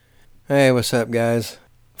Hey, what's up, guys?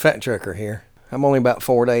 Fat Trucker here. I'm only about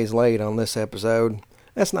 4 days late on this episode.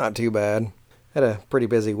 That's not too bad. Had a pretty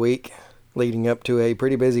busy week leading up to a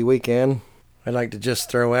pretty busy weekend. I'd like to just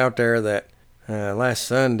throw out there that last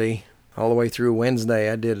Sunday, all the way through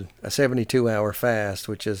Wednesday, I did a 72-hour fast,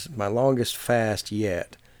 which is my longest fast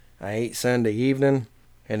yet. I ate Sunday evening,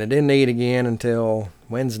 and I didn't eat again until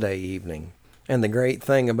Wednesday evening. And the great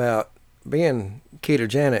thing about being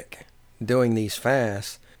ketogenic, doing these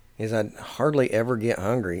fasts, is I hardly ever get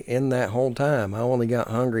hungry. In that whole time, I only got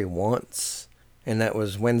hungry once, and that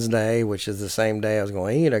was Wednesday, which is the same day I was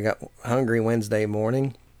going to eat. I got hungry Wednesday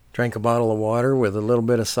morning, drank a bottle of water with a little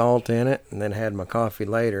bit of salt in it, and then had my coffee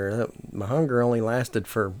later. My hunger only lasted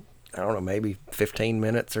for, I don't know, maybe 15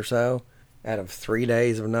 minutes or so out of 3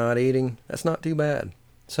 days of not eating. That's not too bad.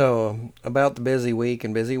 So, about the busy week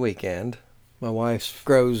and busy weekend. My wife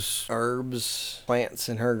grows herbs, plants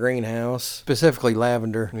in her greenhouse, specifically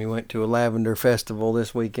lavender. We went to a lavender festival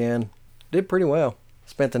this weekend. Did pretty well.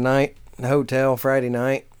 Spent the night in a hotel Friday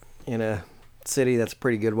night in a city that's a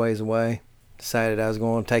pretty good ways away. Decided I was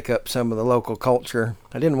going to take up some of the local culture.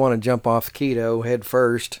 I didn't want to jump off keto head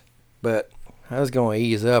first, but I was going to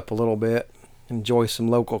ease up a little bit, enjoy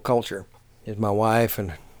some local culture. My wife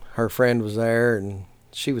and her friend was there, and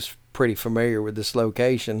she was pretty familiar with this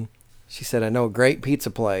location. She said, I know a great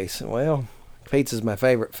pizza place. Well, pizza's my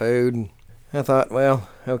favorite food. I thought, well,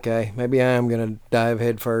 okay, maybe I am going to dive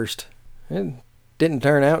head first. It didn't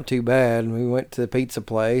turn out too bad. We went to the pizza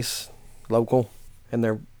place, local, and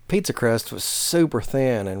their pizza crust was super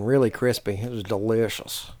thin and really crispy. It was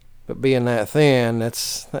delicious. But being that thin,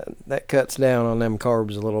 that cuts down on them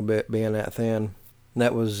carbs a little bit, being that thin. And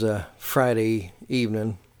that was Friday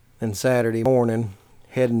evening and Saturday morning.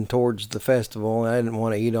 Heading towards the festival. I didn't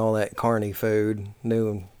want to eat all that carny food.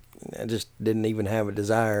 I just didn't even have a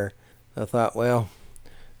desire. I thought, well,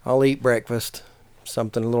 I'll eat breakfast.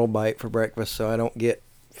 Something a little bite for breakfast so I don't get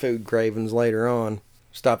food cravings later on.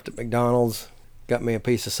 Stopped at McDonald's. Got me a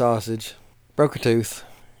piece of sausage. Broke a tooth.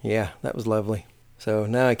 Yeah, that was lovely. So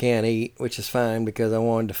now I can't eat, which is fine because I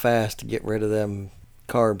wanted to fast to get rid of them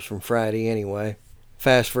carbs from Friday anyway.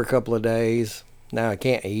 Fast for a couple of days. Now I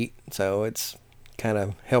can't eat, so it's kind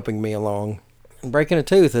of helping me along. Breaking a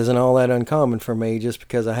tooth isn't all that uncommon for me just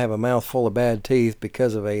because I have a mouthful of bad teeth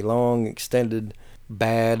because of a long, extended,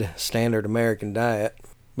 bad standard American diet.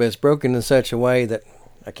 But it's broken in such a way that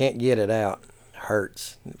I can't get it out. It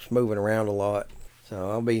hurts. It's moving around a lot.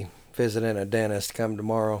 So I'll be visiting a dentist come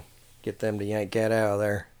tomorrow. Get them to yank that out of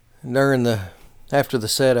there. After the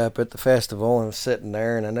setup at the festival, I was sitting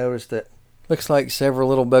there and I noticed that looks like several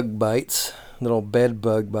little bug bites, little bed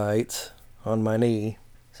bug bites on my knee.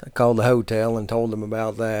 So I called the hotel and told them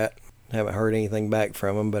about that. Haven't heard anything back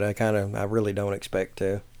from them, but I really don't expect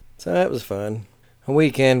to. So that was fun. A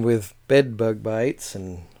weekend with bed bug bites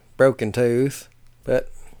and broken tooth,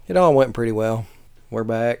 but it all went pretty well. We're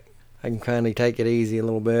back. I can finally take it easy a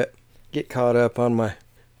little bit. Get caught up on my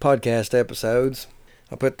podcast episodes.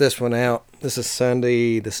 I'll put this one out. This is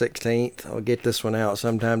Sunday the 16th. I'll get this one out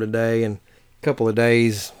sometime today. In a couple of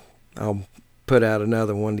days, I'll put out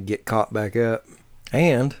another one to get caught back up.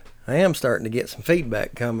 And I am starting to get some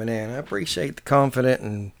feedback coming in. I appreciate the confident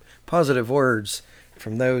and positive words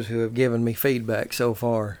from those who have given me feedback so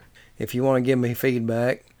far. If you want to give me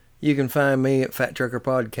feedback, you can find me at Fat Trucker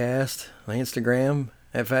Podcast on Instagram,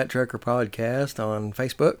 at Fat Trucker Podcast on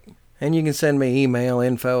Facebook, and you can send me email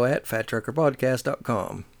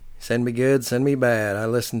info@fattruckerpodcast.com. Send me good, send me bad. I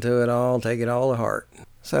listen to it all, take it all to heart.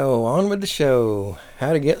 So, on with the show.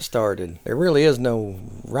 How to get started. There really is no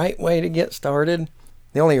right way to get started.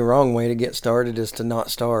 The only wrong way to get started is to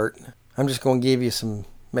not start. I'm just going to give you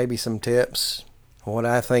maybe some tips on what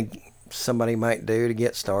I think somebody might do to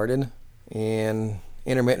get started in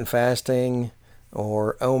intermittent fasting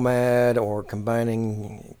or OMAD or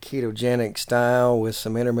combining ketogenic style with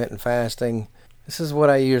some intermittent fasting. This is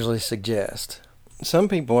what I usually suggest. Some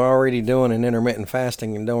people are already doing an intermittent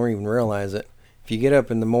fasting and don't even realize it. If you get up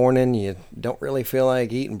in the morning, you don't really feel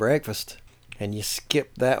like eating breakfast, and you skip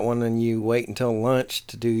that one and you wait until lunch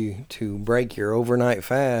to break your overnight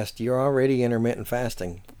fast, you're already intermittent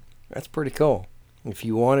fasting. That's pretty cool. If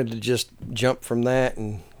you wanted to just jump from that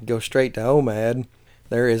and go straight to OMAD,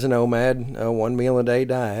 there is an OMAD, a 1 meal a day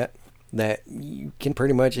diet that you can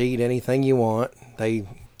pretty much eat anything you want. They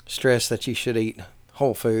stress that you should eat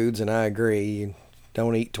whole foods, and I agree. You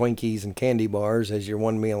don't eat Twinkies and candy bars as your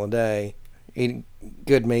 1 meal a day. Eat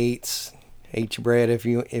good meats, eat your bread if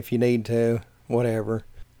you need to, whatever.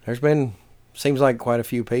 Seems like quite a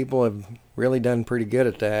few people have really done pretty good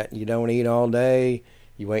at that. You don't eat all day.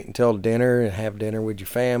 You wait until dinner and have dinner with your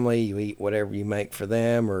family. You eat whatever you make for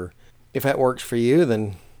them, or If that works for you,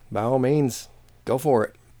 then by all means, go for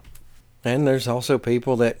it. And there's also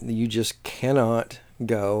people that you just cannot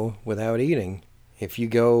go without eating. If you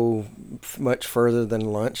go much further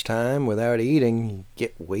than lunchtime without eating, you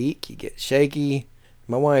get weak, you get shaky.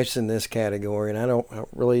 My wife's in this category, and I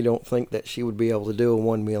really don't think that she would be able to do a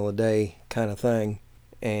one meal a day kind of thing.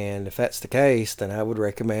 And if that's the case, then I would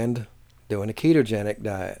recommend doing a ketogenic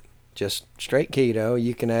diet. Just straight keto.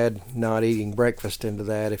 You can add not eating breakfast into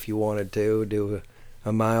that if you wanted to. Do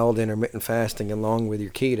a mild intermittent fasting along with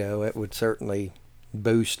your keto. It would certainly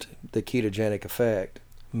boost the ketogenic effect.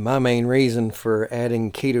 My main reason for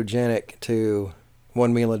adding ketogenic to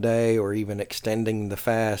one meal a day, or even extending the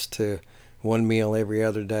fast to one meal every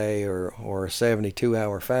other day, or a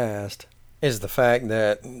 72-hour fast, is the fact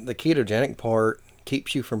that the ketogenic part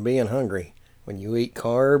keeps you from being hungry. When you eat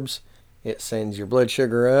carbs, it sends your blood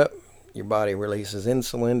sugar up. Your body releases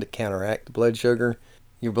insulin to counteract the blood sugar.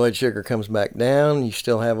 Your blood sugar comes back down. You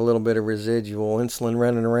still have a little bit of residual insulin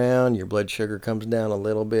running around. Your blood sugar comes down a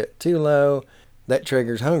little bit too low. That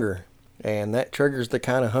triggers hunger. And that triggers the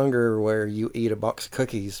kind of hunger where you eat a box of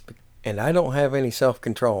cookies. And I don't have any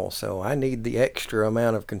self-control, so I need the extra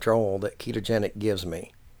amount of control that ketogenic gives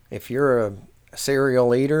me. If you're a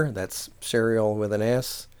cereal eater, that's cereal with an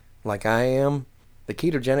S, like I am, the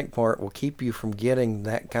ketogenic part will keep you from getting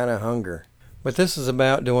that kind of hunger. But this is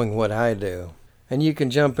about doing what I do. And you can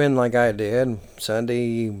jump in like I did.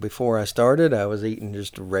 Sunday before I started, I was eating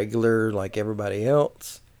just regular like everybody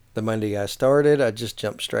else. The Monday I started, I just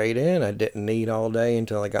jumped straight in. I didn't eat all day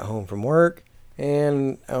until I got home from work.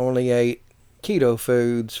 And I only ate keto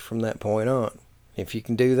foods from that point on. If you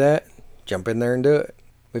can do that, jump in there and do it.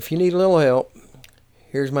 If you need a little help,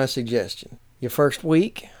 here's my suggestion. Your first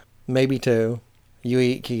week, maybe two, you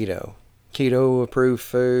eat keto. Keto approved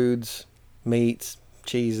foods, meats,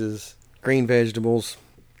 cheeses, green vegetables.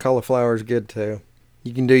 Cauliflower is good too.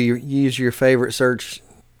 You can use your favorite search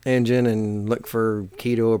engine and look for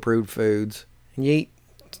keto approved foods. And you eat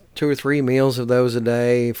 2 or 3 meals of those a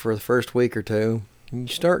day for the first week or two. You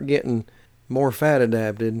start getting more fat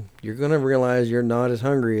adapted, you're going to realize you're not as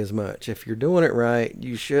hungry as much. If you're doing it right,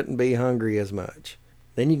 you shouldn't be hungry as much.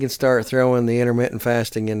 Then you can start throwing the intermittent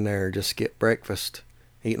fasting in there. Just skip breakfast,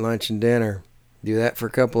 eat lunch and dinner. Do that for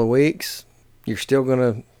a couple of weeks. You're still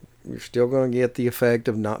gonna get the effect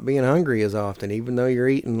of not being hungry as often, even though you're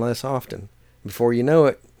eating less often. Before you know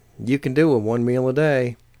it, you can do a 1 meal a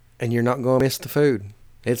day, and you're not going to miss the food.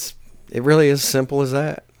 It really is simple as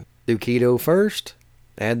that. Do keto first,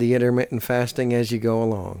 add the intermittent fasting as you go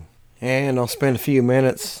along. And I'll spend a few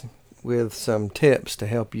minutes with some tips to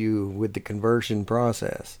help you with the conversion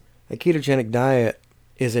process. A ketogenic diet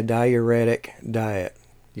is a diuretic diet.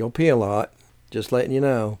 You'll pee a lot, just letting you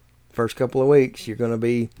know. First couple of weeks, you're going to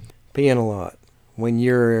be peeing a lot. When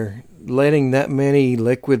you're letting that many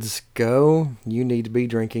liquids go, you need to be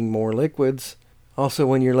drinking more liquids. Also,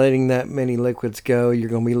 when you're letting that many liquids go, you're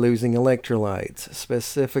going to be losing electrolytes,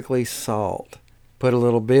 specifically salt. Put a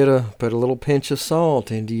little pinch of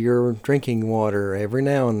salt into your drinking water every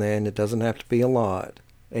now and then. It doesn't have to be a lot.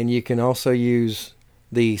 And you can also use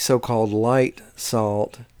the so-called light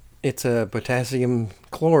salt. It's a potassium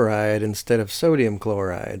chloride instead of sodium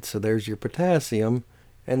chloride. So there's your potassium.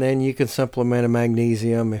 And then you can supplement a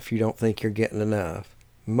magnesium if you don't think you're getting enough.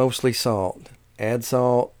 Mostly salt. Add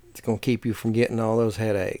salt. It's going to keep you from getting all those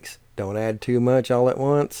headaches. Don't add too much all at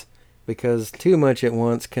once, because too much at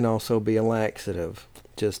once can also be a laxative.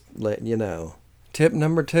 Just letting you know. Tip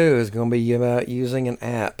number 2 is going to be about using an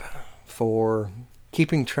app for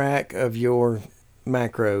keeping track of your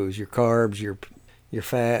macros, your carbs, your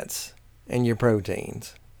fats, and your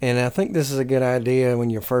proteins. And I think this is a good idea when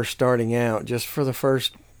you're first starting out, just for the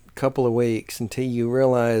first couple of weeks until you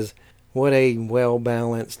realize what a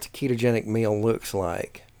well-balanced ketogenic meal looks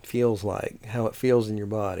like, feels like, how it feels in your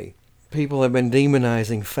body. People have been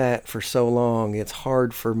demonizing fat for so long, it's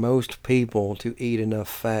hard for most people to eat enough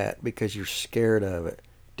fat because you're scared of it.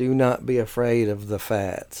 Do not be afraid of the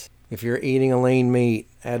fats. If you're eating a lean meat,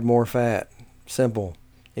 add more fat. Simple.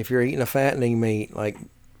 If you're eating a fattening meat like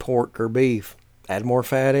pork or beef, add more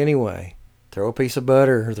fat anyway. Throw a piece of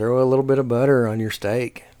butter, throw a little bit of butter on your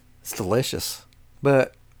steak. It's delicious.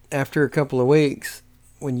 But after a couple of weeks,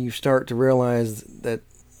 when you start to realize that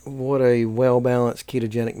what a well-balanced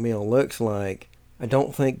ketogenic meal looks like, I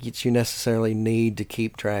don't think that you necessarily need to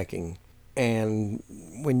keep tracking. And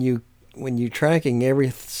when you're tracking every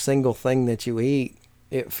single thing that you eat,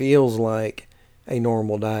 it feels like a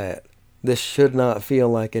normal diet. This should not feel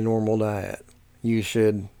like a normal diet. You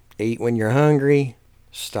should eat when you're hungry,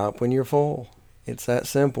 stop when you're full. It's that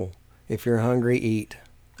simple. If you're hungry, eat.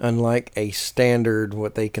 Unlike a standard,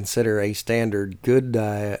 what they consider a standard good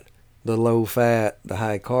diet, the low fat, the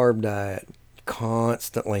high carb diet,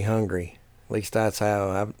 constantly hungry. At least that's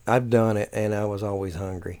how I've done it, and I was always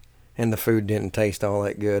hungry. And the food didn't taste all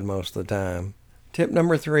that good most of the time. Tip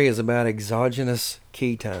number 3 is about exogenous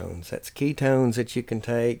ketones. That's ketones that you can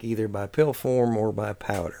take either by pill form or by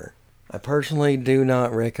powder. I personally do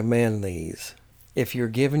not recommend these. If you're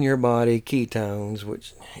giving your body ketones,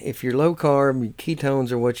 which if you're low carb,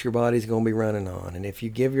 ketones are what your body's going to be running on. And if you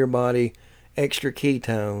give your body extra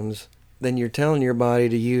ketones, then you're telling your body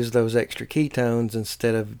to use those extra ketones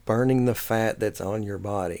instead of burning the fat that's on your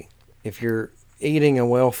body. If you're eating a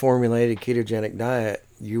well-formulated ketogenic diet,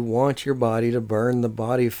 you want your body to burn the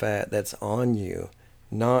body fat that's on you,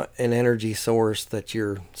 not an energy source that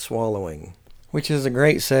you're swallowing. Which is a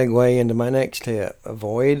great segue into my next tip.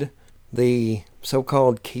 Avoid the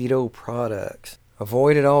so-called keto products.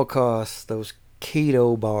 Avoid at all costs those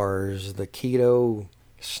keto bars, the keto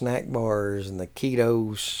snack bars, and the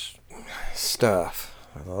keto stuff.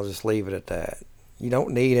 I'll just leave it at that. You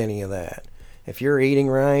don't need any of that. If you're eating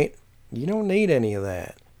right, you don't need any of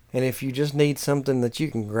that. And if you just need something that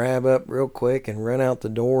you can grab up real quick and run out the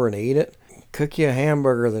door and eat it, cook you a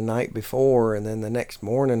hamburger the night before and then the next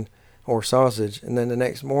morning, or sausage, and then the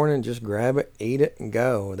next morning just grab it, eat it, and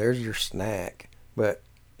go. There's your snack. But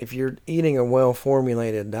if you're eating a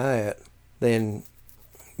well-formulated diet, then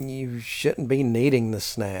you shouldn't be needing the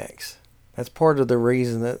snacks. That's part of the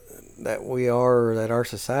reason that our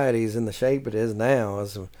society is in the shape it is now.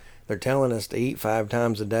 Is they're telling us to eat 5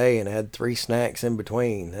 times a day and add 3 snacks in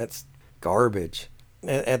between. That's garbage.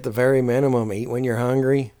 At the very minimum, eat when you're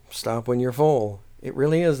hungry, stop when you're full. It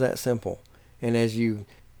really is that simple. And as you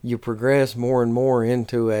progress more and more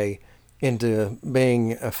into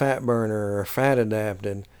being a fat burner or fat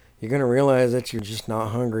adapted, you're going to realize that you're just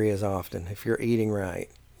not hungry as often if you're eating right.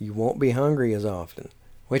 You won't be hungry as often.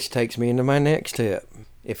 Which takes me into my next tip.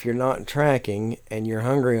 If you're not tracking and you're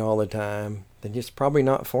hungry all the time, then it's probably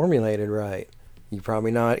not formulated right. You're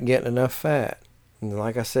probably not getting enough fat. And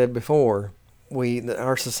like I said before,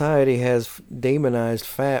 our society has demonized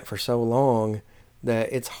fat for so long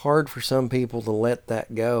that it's hard for some people to let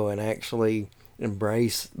that go and actually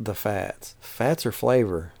embrace the fats. Fats are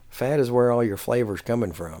flavor. Fat is where all your flavor's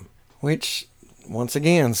coming from. Which, once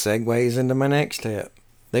again, segues into my next tip.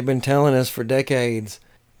 They've been telling us for decades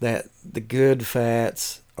that the good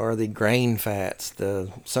fats are the grain fats,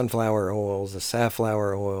 the sunflower oils, the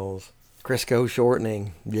safflower oils, Crisco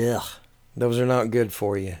shortening. Ugh. Those are not good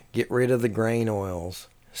for you. Get rid of the grain oils.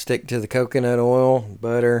 Stick to the coconut oil,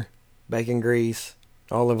 butter, bacon grease,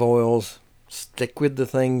 olive oils. Stick with the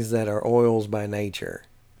things that are oils by nature,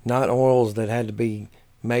 not oils that had to be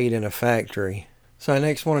made in a factory. So I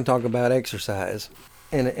next want to talk about exercise.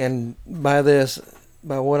 And by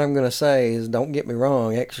what I'm going to say is, don't get me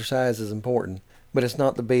wrong, exercise is important, but it's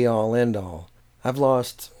not the be-all, end-all. I've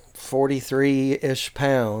lost 43-ish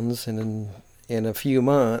pounds in a few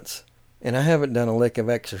months, and I haven't done a lick of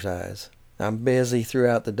exercise. I'm busy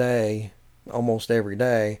throughout the day, almost every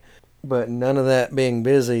day, but none of that being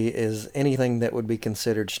busy is anything that would be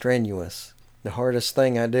considered strenuous. The hardest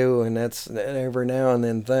thing I do, and that's an every now and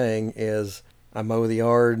then thing, is I mow the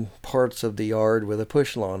yard, parts of the yard with a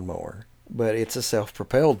push lawnmower. But it's a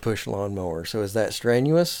self-propelled push lawnmower, so is that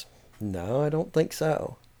strenuous? No, I don't think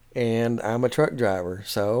so. And I'm a truck driver,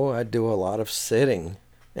 so I do a lot of sitting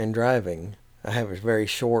and driving. I have a very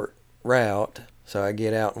short route, so I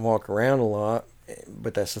get out and walk around a lot,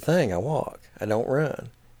 but that's the thing, I walk. I don't run.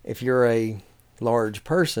 If you're a large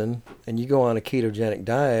person and you go on a ketogenic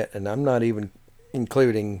diet, and I'm not even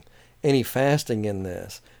including any fasting in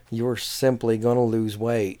this, you're simply going to lose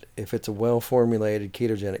weight if it's a well-formulated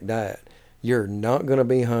ketogenic diet. You're not going to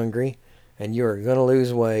be hungry, and you're going to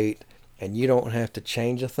lose weight, and you don't have to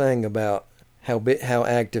change a thing about how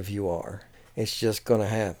active you are. It's just going to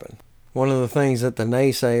happen. One of the things that the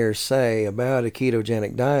naysayers say about a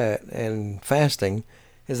ketogenic diet and fasting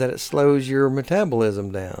is that it slows your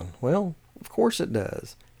metabolism down. Well, of course it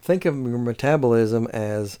does. Think of your metabolism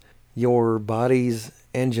as your body's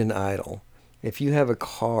engine idle. If you have a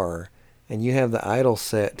car and you have the idle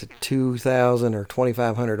set to 2,000 or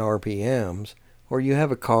 2,500 RPMs, or you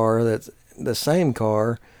have a car that's the same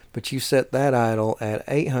car, but you set that idle at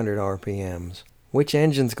 800 RPMs, which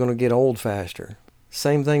engine's going to get old faster?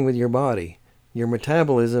 Same thing with your body. Your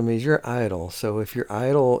metabolism is your idle, so if your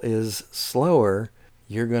idle is slower,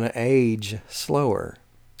 you're going to age slower.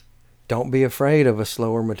 Don't be afraid of a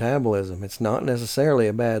slower metabolism. It's not necessarily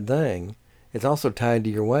a bad thing. It's also tied to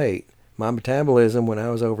your weight. My metabolism when I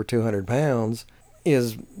was over 200 pounds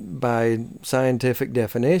is, by scientific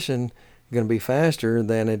definition, going to be faster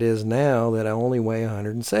than it is now that I only weigh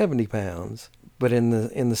 170 pounds. But in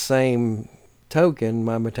the same token,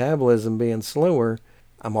 my metabolism being slower,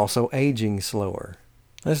 I'm also aging slower.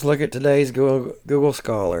 Let's look at today's Google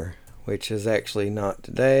Scholar, which is actually not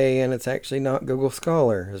today, and it's actually not Google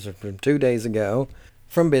Scholar. This is from 2 days ago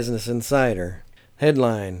from Business Insider.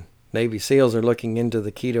 Headline: Navy SEALs are looking into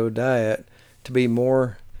the keto diet to be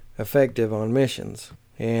more effective on missions.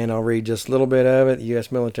 And I'll read just a little bit of it. The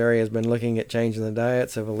U.S. military has been looking at changing the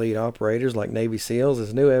diets of elite operators like Navy SEALs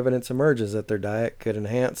as new evidence emerges that their diet could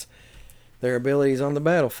enhance their abilities on the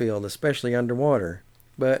battlefield, especially underwater.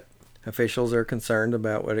 But officials are concerned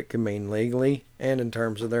about what it could mean legally and in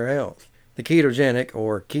terms of their health. The ketogenic,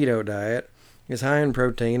 or keto diet, is high in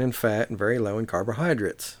protein and fat and very low in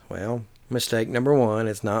carbohydrates. Well, mistake number one,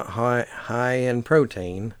 it's not high in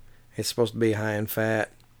protein. It's supposed to be high in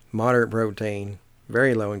fat, moderate protein,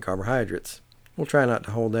 very low in carbohydrates. We'll try not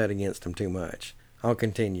to hold that against them too much. I'll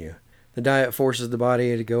continue. The diet forces the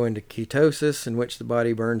body to go into ketosis, in which the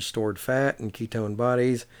body burns stored fat and ketone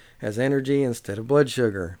bodies as energy instead of blood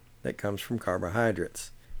sugar that comes from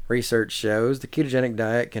carbohydrates. Research shows the ketogenic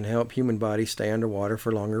diet can help human bodies stay underwater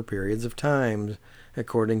for longer periods of time,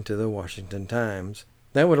 according to the Washington Times.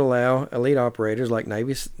 That would allow elite operators like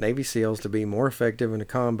Navy SEALs to be more effective in a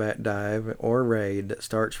combat dive or raid that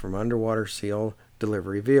starts from underwater SEAL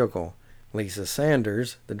delivery vehicle. Lisa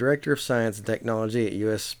Sanders, the Director of Science and Technology at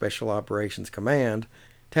U.S. Special Operations Command,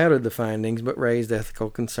 touted the findings but raised ethical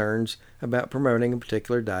concerns about promoting a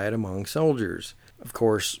particular diet among soldiers. Of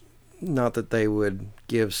course, not that they would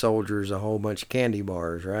give soldiers a whole bunch of candy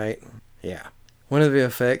bars, right? Yeah. One of the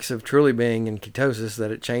effects of truly being in ketosis is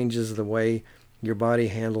that it changes the way your body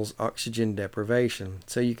handles oxygen deprivation,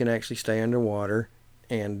 so you can actually stay underwater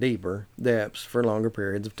and deeper depths for longer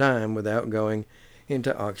periods of time without going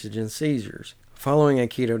into oxygen seizures. Following a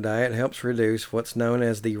keto diet helps reduce what's known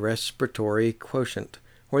as the respiratory quotient,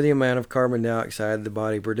 or the amount of carbon dioxide the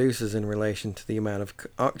body produces in relation to the amount of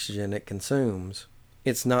oxygen it consumes.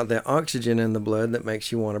 It's not the oxygen in the blood that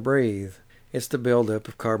makes you want to breathe. It's the buildup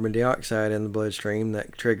of carbon dioxide in the bloodstream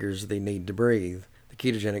that triggers the need to breathe. The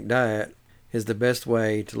ketogenic diet is the best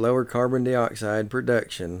way to lower carbon dioxide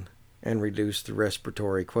production and reduce the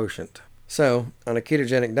respiratory quotient. So, on a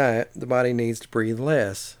ketogenic diet, the body needs to breathe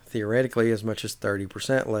less, theoretically as much as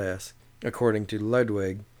 30% less, according to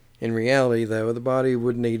Ludwig. In reality, though, the body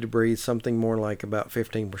would need to breathe something more like about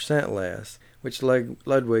 15% less, which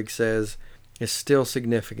Ludwig says is still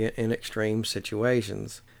significant in extreme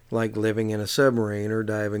situations, like living in a submarine or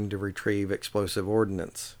diving to retrieve explosive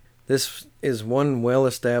ordnance. This is one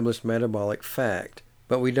well-established metabolic fact,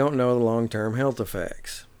 but we don't know the long-term health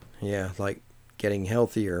effects. Yeah, like getting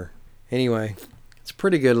healthier. Anyway, it's a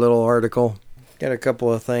pretty good little article. Got a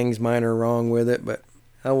couple of things minor wrong with it, but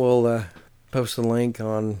I will post a link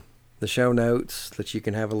on the show notes that you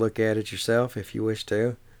can have a look at it yourself if you wish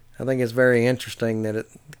to. I think it's very interesting that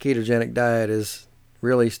the ketogenic diet is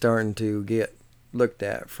really starting to get looked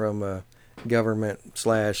at from a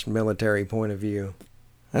government/military point of view.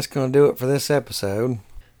 That's going to do it for this episode.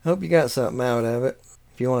 Hope you got something out of it.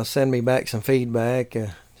 If you want to send me back some feedback,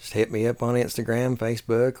 just hit me up on Instagram,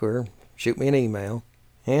 Facebook, or shoot me an email.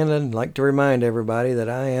 And I'd like to remind everybody that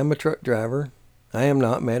I am a truck driver. I am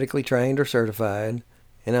not medically trained or certified,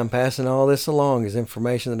 and I'm passing all this along as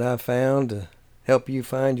information that I've found to help you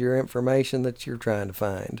find your information that you're trying to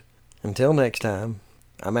find. Until next time,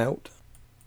 I'm out.